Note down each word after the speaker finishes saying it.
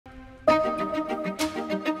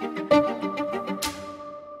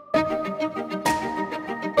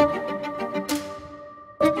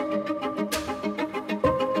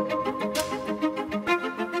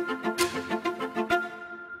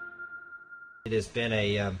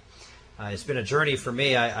It's been a journey for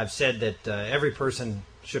me. I've said that every person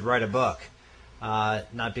should write a book,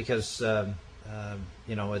 not because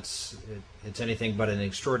it's anything but an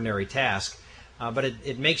extraordinary task, but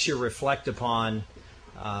it makes you reflect upon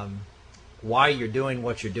why you're doing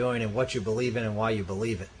what you're doing and what you believe in and why you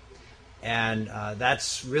believe it. And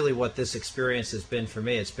that's really what this experience has been for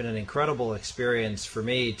me. It's been an incredible experience for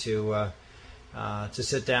me to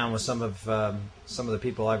sit down with some of the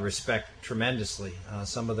people I respect tremendously.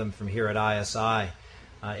 Some of them from here at ISI,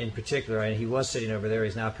 in particular. And he was sitting over there.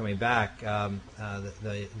 He's now coming back.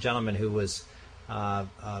 The gentleman who was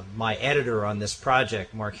my editor on this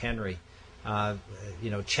project, Mark Henry,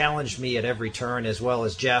 challenged me at every turn, as well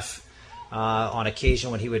as Jeff. On occasion,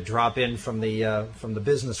 when he would drop in from the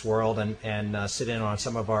business world and sit in on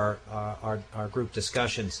some of our group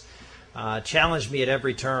discussions, challenged me at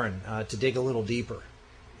every turn to dig a little deeper,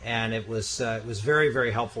 and it was very,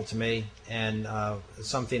 very helpful to me, and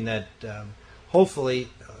something that hopefully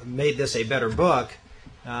made this a better book,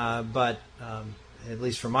 but at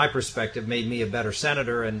least from my perspective, made me a better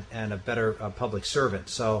senator and a better public servant.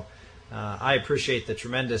 So I appreciate the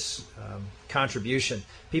tremendous contribution.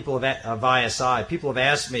 People of ISI, people have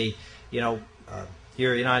asked me,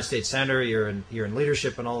 you're a United States Senator, you're in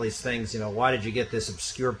leadership and all these things, why did you get this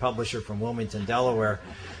obscure publisher from Wilmington, Delaware,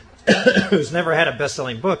 who's never had a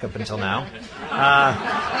best-selling book up until now?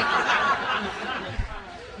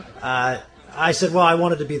 I said, well, I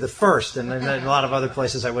wanted to be the first, and in a lot of other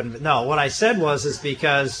places I wouldn't. No, what I said is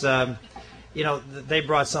because they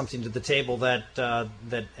brought something to the table that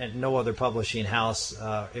no other publishing house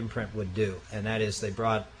imprint would do, and that is they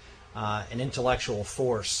brought an intellectual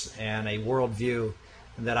force and a worldview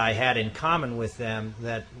that I had in common with them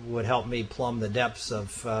that would help me plumb the depths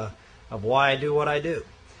of why I do what I do.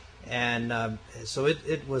 And so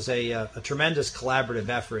it was a tremendous collaborative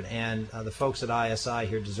effort, and the folks at ISI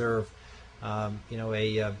here deserve a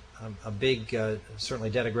big, certainly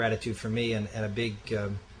debt of gratitude for me, and a big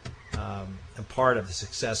a part of the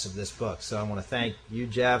success of this book. So I want to thank you,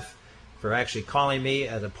 Jeff, for actually calling me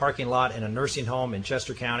at a parking lot in a nursing home in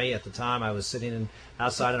Chester County. At the time, I was sitting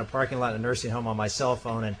outside in a parking lot in a nursing home on my cell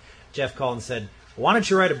phone, and Jeff called and said, why don't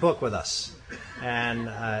you write a book with us? And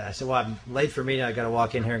I said, well, I'm late for a meeting. I got to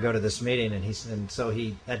walk in here and go to this meeting. And so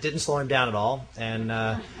that didn't slow him down at all.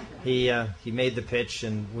 And he made the pitch,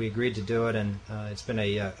 and we agreed to do it. And it's been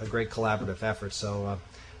a great collaborative effort.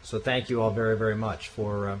 So thank you all very, very much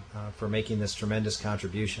for making this tremendous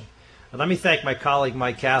contribution. And let me thank my colleague,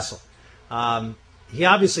 Mike Castle. He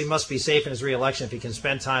obviously must be safe in his reelection if he can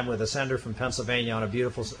spend time with a senator from Pennsylvania on a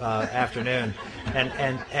beautiful afternoon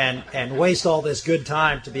and waste all this good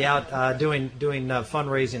time to be out doing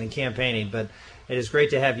fundraising and campaigning. But it is great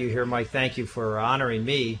to have you here, Mike. Thank you for honoring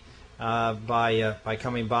me by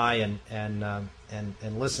coming by and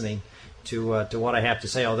listening to what I have to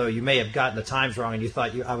say. Although you may have gotten the times wrong and you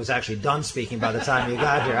thought I was actually done speaking by the time you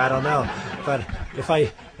got here. I don't know. But if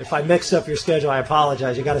I mixed up your schedule, I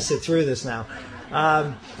apologize. You got to sit through this now.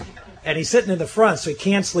 And he's sitting in the front, so he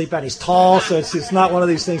can't sleep out. He's tall, so it's not one of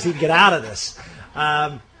these things he can get out of this.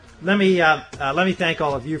 Let me thank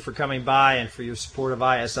all of you for coming by and for your support of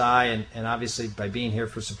ISI, and obviously by being here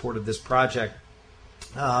for support of this project.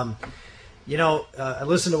 I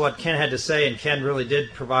listened to what Ken had to say, and Ken really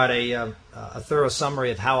did provide a thorough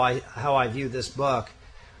summary of how I view this book.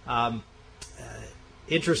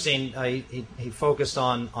 Interesting, he focused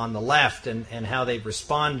on the left and how they've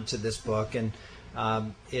responded to this book, and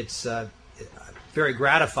it's very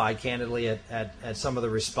gratified, candidly, at some of the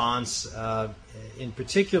response, in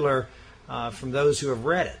particular from those who have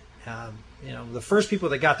read it. The first people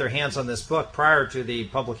that got their hands on this book prior to the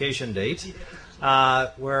publication date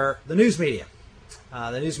were the news media.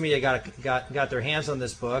 The news media got their hands on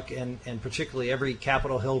this book, and particularly every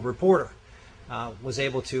Capitol Hill reporter was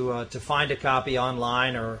able to find a copy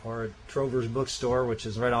online or at Trover's bookstore, which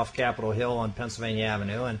is right off Capitol Hill on Pennsylvania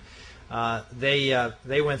Avenue, and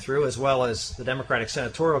they went through, as well as the Democratic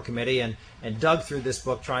Senatorial Committee, and dug through this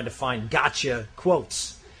book trying to find gotcha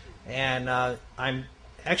quotes. And I'm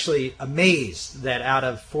actually amazed that out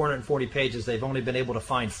of 440 pages, they've only been able to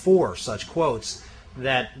find 4 such quotes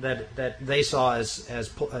that they saw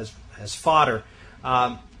as fodder.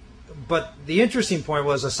 But the interesting point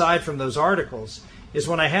was, aside from those articles, is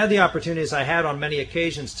when I had the opportunities I had on many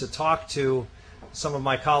occasions to talk to some of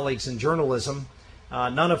my colleagues in journalism,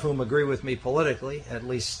 none of whom agree with me politically, at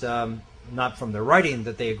least not from their writing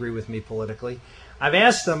that they agree with me politically. I've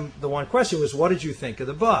asked them, the one question was, what did you think of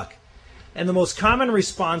the book? And the most common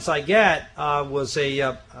response I get was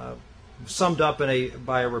summed up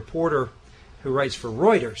by a reporter who writes for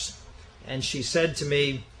Reuters. And she said to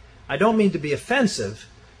me, I don't mean to be offensive,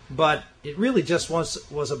 but it really just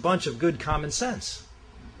was a bunch of good common sense.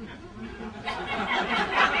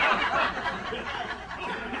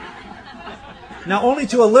 Now, only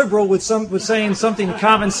to a liberal would saying something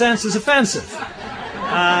common sense is offensive.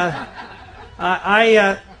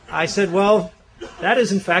 I said, well, that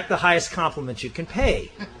is in fact the highest compliment you can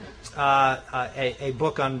pay. A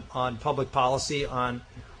book on public policy, on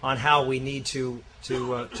how we need to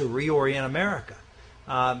reorient America.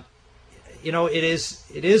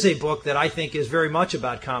 It is a book that I think is very much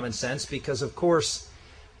about common sense, because of course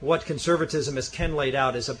what conservatism, as Ken laid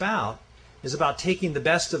out, is about taking the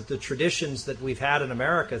best of the traditions that we've had in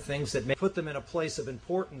America, things that may put them in a place of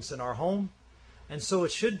importance in our home, and so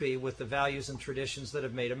it should be with the values and traditions that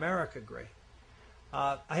have made America great.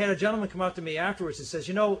 I had a gentleman come up to me afterwards and says,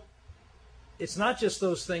 it's not just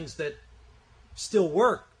those things that still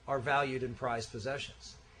work are valued and prized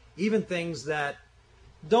possessions. Even things that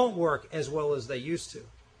don't work as well as they used to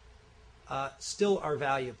still are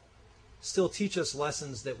valuable, still teach us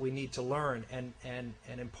lessons that we need to learn and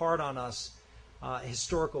impart on us a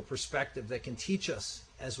historical perspective that can teach us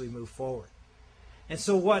as we move forward. And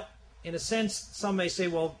so what, in a sense, some may say,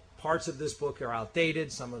 well, parts of this book are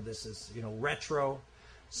outdated, some of this is retro,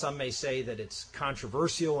 some may say that it's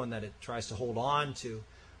controversial and that it tries to hold on to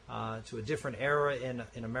a different era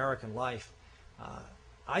in American life.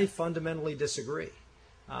 I fundamentally disagree.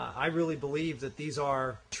 I really believe that these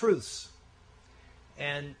are truths,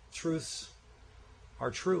 and truths are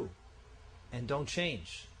true and don't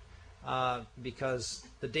change because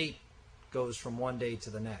the date goes from one day to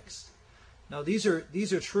the next. Now, these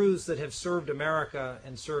are truths that have served America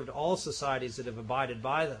and served all societies that have abided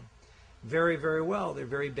by them very, very well. They're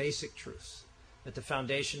very basic truths, that the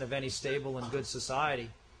foundation of any stable and good society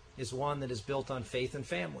is one that is built on faith and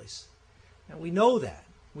families. And we know that.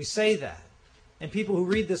 We say that. And people who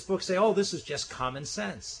read this book say, oh, this is just common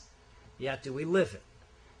sense. Yet do we live it?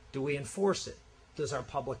 Do we enforce it? Does our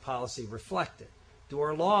public policy reflect it? Do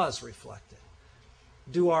our laws reflect it?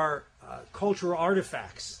 Do our cultural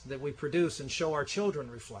artifacts that we produce and show our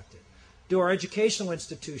children reflect it? Do our educational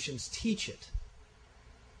institutions teach it?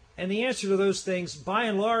 And the answer to those things, by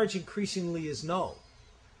and large, increasingly is no.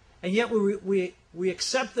 And yet we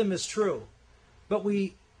accept them as true, but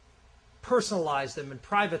we personalize them and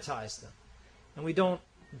privatize them. And we don't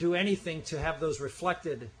do anything to have those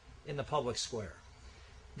reflected in the public square.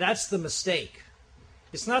 That's the mistake.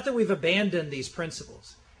 It's not that we've abandoned these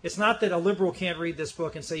principles. It's not that a liberal can't read this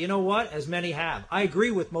book and say, you know what, as many have, I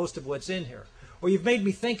agree with most of what's in here. Or you've made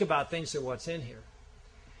me think about things of what's in here.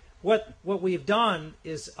 What we've done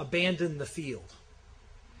is abandon the field.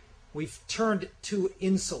 We've turned too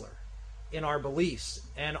insular in our beliefs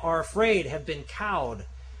and are afraid, have been cowed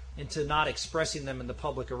into not expressing them in the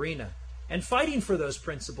public arena and fighting for those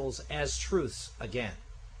principles as truths again.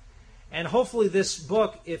 And hopefully this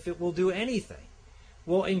book, if it will do anything,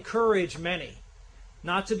 will encourage many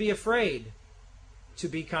not to be afraid to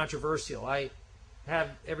be controversial. I have,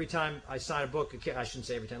 every time I sign a book, I shouldn't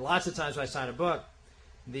say every time, lots of times when I sign a book,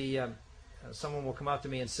 someone will come up to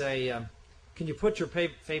me and say, can you put your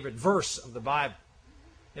favorite verse of the Bible?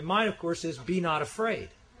 And mine, of course, is be not afraid.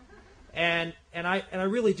 And I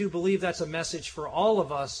really do believe that's a message for all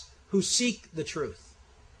of us who seek the truth,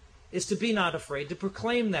 is to be not afraid to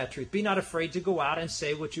proclaim that truth. Be not afraid to go out and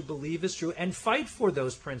say what you believe is true and fight for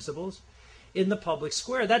those principles in the public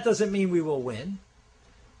square. That doesn't mean we will win,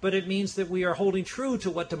 but it means that we are holding true to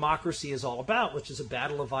what democracy is all about, which is a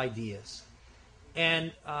battle of ideas.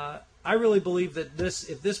 And I really believe that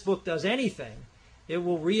if this book does anything, it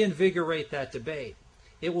will reinvigorate that debate.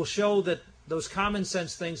 It will show that those common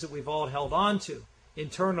sense things that we've all held on to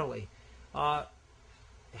internally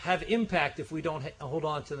have impact if we don't hold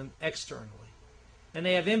on to them externally. And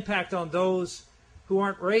they have impact on those who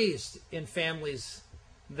aren't raised in families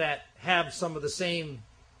that have some of the same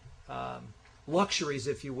luxuries,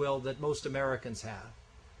 if you will, that most Americans have.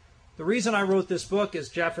 The reason I wrote this book, as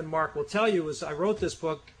Jeff and Mark will tell you, is I wrote this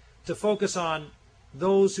book to focus on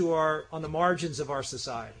those who are on the margins of our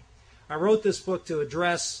society. I wrote this book to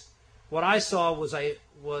address what I saw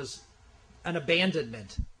was an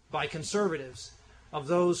abandonment by conservatives of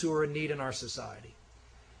those who are in need in our society.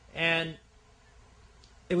 And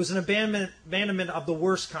it was an abandonment of the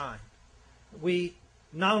worst kind. We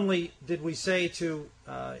not only did we say to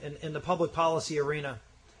in the public policy arena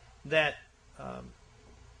that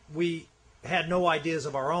we had no ideas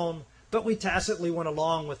of our own, But we tacitly went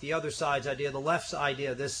along with the other side's idea, the left's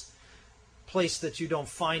idea, this place that you don't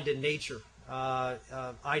find in nature,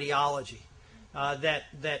 ideology,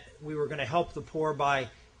 that we were going to help the poor by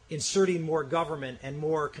inserting more government and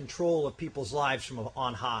more control of people's lives from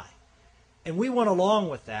on high. And we went along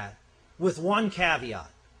with that with one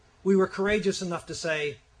caveat. We were courageous enough to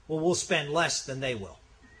say, well, we'll spend less than they will.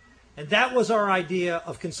 And that was our idea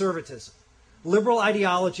of conservatism. Liberal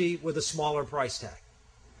ideology with a smaller price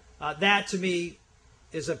tag. That, to me,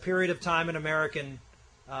 is a period of time in American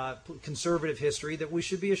conservative history that we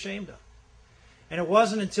should be ashamed of. And it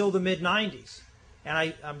wasn't until the mid-90s,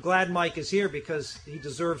 and I'm glad Mike is here because he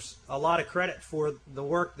deserves a lot of credit for the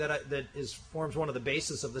work that forms one of the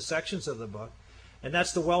basis of the sections of the book, and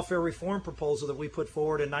that's the welfare reform proposal that we put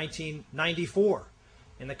forward in 1994.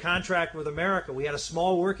 In the contract with America, we had a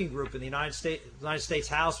small working group in the United States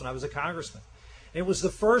House when I was a congressman. It was the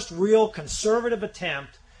first real conservative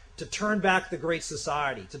attempt to turn back the Great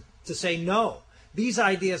Society, to say, no, these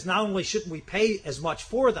ideas, not only shouldn't we pay as much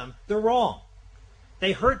for them, they're wrong.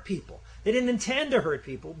 They hurt people. They didn't intend to hurt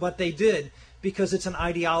people, but they did because it's an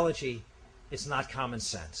ideology. It's not common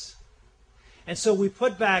sense. And so we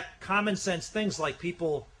put back common sense things like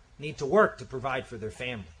people need to work to provide for their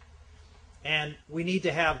family. And we need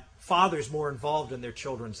to have fathers more involved in their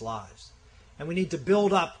children's lives. And we need to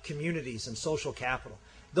build up communities and social capital.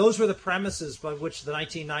 Those were the premises by which the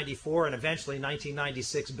 1994 and eventually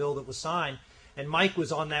 1996 bill that was signed. And Mike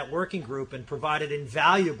was on that working group and provided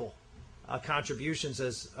invaluable contributions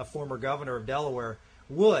as a former governor of Delaware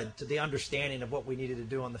would to the understanding of what we needed to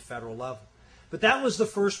do on the federal level. But that was the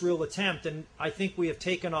first real attempt, and I think we have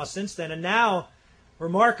taken off since then. And now,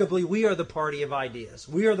 remarkably, we are the party of ideas.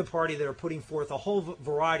 We are the party that are putting forth a whole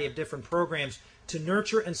variety of different programs to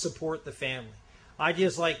nurture and support the family.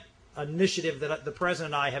 Ideas like an initiative that the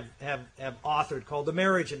President and I have authored called the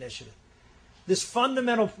Marriage Initiative. This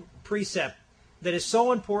fundamental precept that is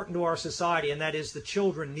so important to our society, and that is the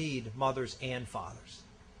children need mothers and fathers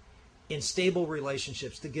in stable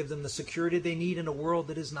relationships to give them the security they need in a world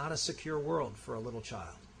that is not a secure world for a little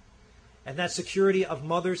child. And that security of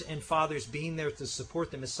mothers and fathers being there to support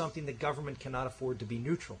them is something that government cannot afford to be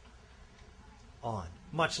neutral on,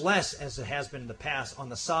 much less, as it has been in the past, on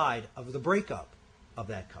the side of the breakup of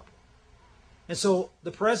that couple. And so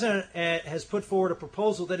the President has put forward a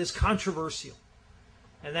proposal that is controversial,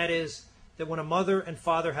 and that is that when a mother and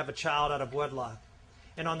father have a child out of wedlock,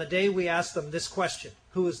 and on the day we ask them this question,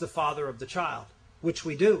 who is the father of the child, which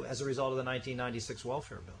we do as a result of the 1996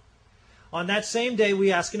 welfare bill, on that same day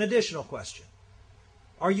we ask an additional question.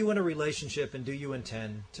 Are you in a relationship and do you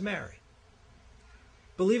intend to marry?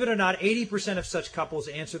 Believe it or not, 80% of such couples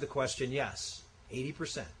answer the question yes,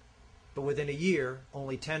 80%. But within a year,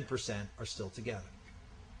 only 10% are still together.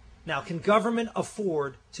 Now, can government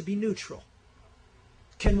afford to be neutral?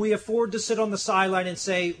 Can we afford to sit on the sideline and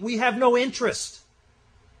say, we have no interest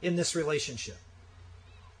in this relationship?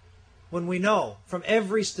 When we know from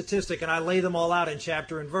every statistic, and I lay them all out in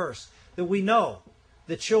chapter and verse, that we know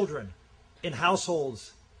that children in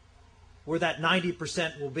households where that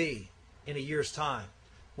 90% will be in a year's time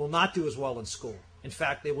will not do as well in school. In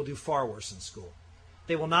fact, they will do far worse in school.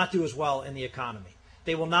 They will not do as well in the economy.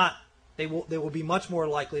 They will be much more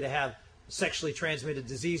likely to have sexually transmitted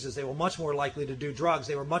diseases. They were much more likely to do drugs.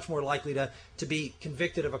 They were much more likely to be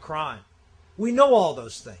convicted of a crime. We know all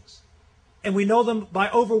those things. And we know them by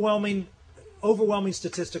overwhelming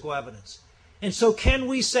statistical evidence. And so can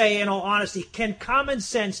we say, in all honesty, can common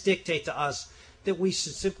sense dictate to us that we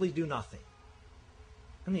should simply do nothing?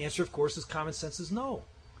 And the answer, of course, is common sense is no.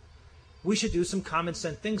 We should do some common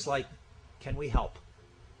sense things like, can we help?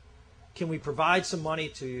 Can we provide some money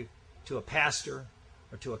to a pastor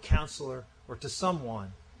or to a counselor or to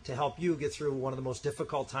someone to help you get through one of the most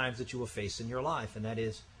difficult times that you will face in your life, and that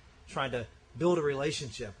is trying to build a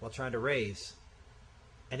relationship while trying to raise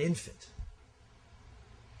an infant?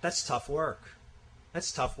 That's tough work.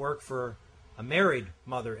 That's tough work for a married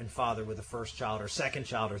mother and father with a first child or second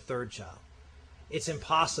child or third child. It's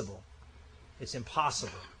impossible. It's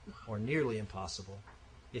impossible, or nearly impossible,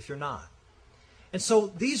 if you're not. And so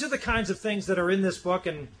these are the kinds of things that are in this book,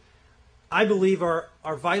 and I believe are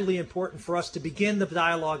vitally important for us to begin the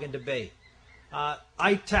dialogue and debate.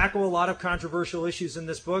 I tackle a lot of controversial issues in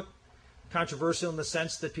this book, controversial in the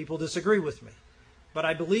sense that people disagree with me. But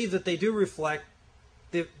I believe that they do reflect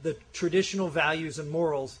the traditional values and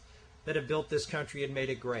morals that have built this country and made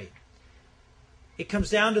it great. It comes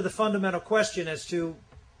down to the fundamental question as to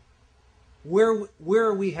where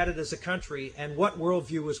are we headed as a country and what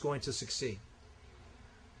worldview is going to succeed.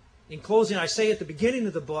 In closing, I say at the beginning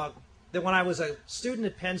of the book that when I was a student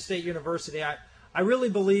at Penn State University, I really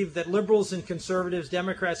believe that liberals and conservatives,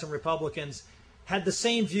 Democrats and Republicans, had the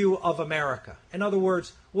same view of America. In other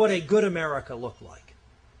words, what a good America looked like.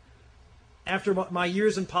 After my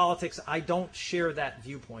years in politics, I don't share that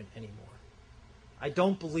viewpoint anymore. I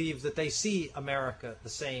don't believe that they see America the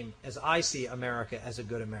same as I see America as a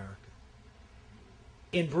good America.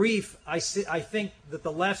 In brief, I think that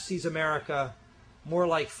the left sees America more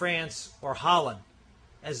like France or Holland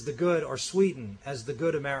as the good, or Sweden as the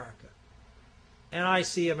good America. And I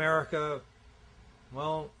see America,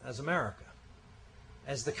 well, as America.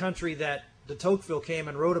 As the country that de Tocqueville came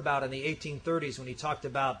and wrote about in the 1830s when he talked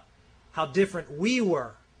about how different we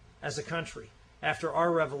were as a country after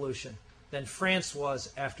our revolution than France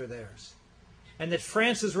was after theirs. And that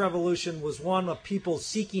France's revolution was one of people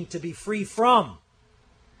seeking to be free from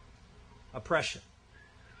oppression.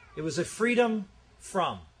 It was a freedom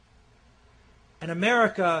from. In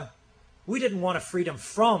America, we didn't want a freedom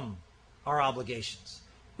from our obligations.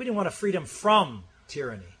 We didn't want a freedom from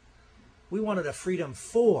tyranny. We wanted a freedom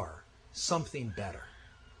for something better.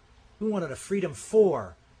 We wanted a freedom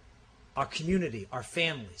for our community, our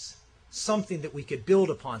families, something that we could build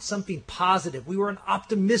upon, something positive. We were an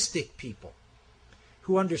optimistic people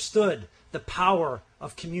who understood the power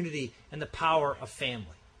of community and the power of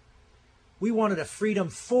family. We wanted a freedom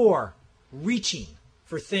for reaching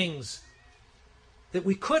for things that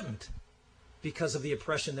we couldn't because of the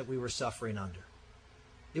oppression that we were suffering under.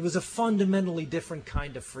 It was a fundamentally different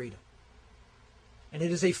kind of freedom. And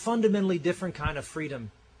it is a fundamentally different kind of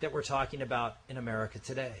freedom that we're talking about in America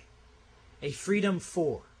today. A freedom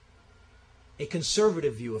for, a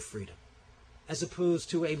conservative view of freedom, as opposed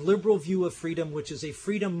to a liberal view of freedom, which is a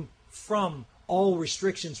freedom from all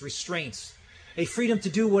restrictions, restraints, a freedom to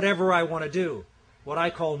do whatever I want to do, what I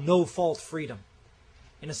call no-fault freedom,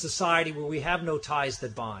 in a society where we have no ties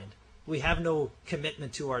that bind, we have no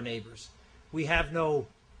commitment to our neighbors, we have no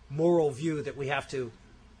moral view that we have to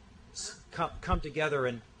come together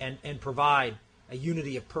and provide a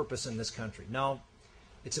unity of purpose in this country. No,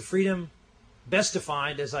 it's a freedom best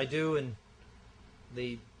defined, as I do in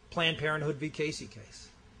the Planned Parenthood v. Casey case,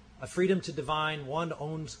 a freedom to define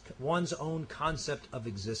one's own concept of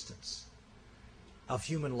existence, of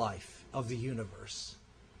human life, of the universe.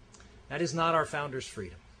 That is not our founders'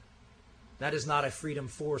 freedom. That is not a freedom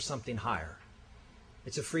for something higher.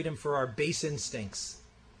 It's a freedom for our base instincts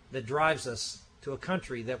that drives us to a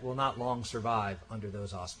country that will not long survive under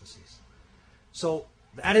those auspices. So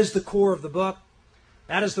that is the core of the book.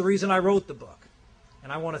 That is the reason I wrote the book.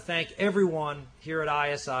 And I want to thank everyone here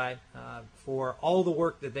at ISI for all the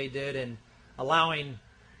work that they did in allowing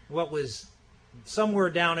what was somewhere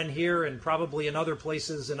down in here and probably in other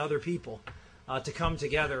places and other people to come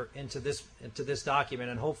together into this document,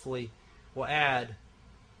 and hopefully will add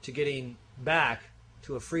to getting back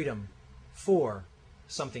to a freedom for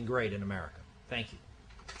something great in America. Thank you.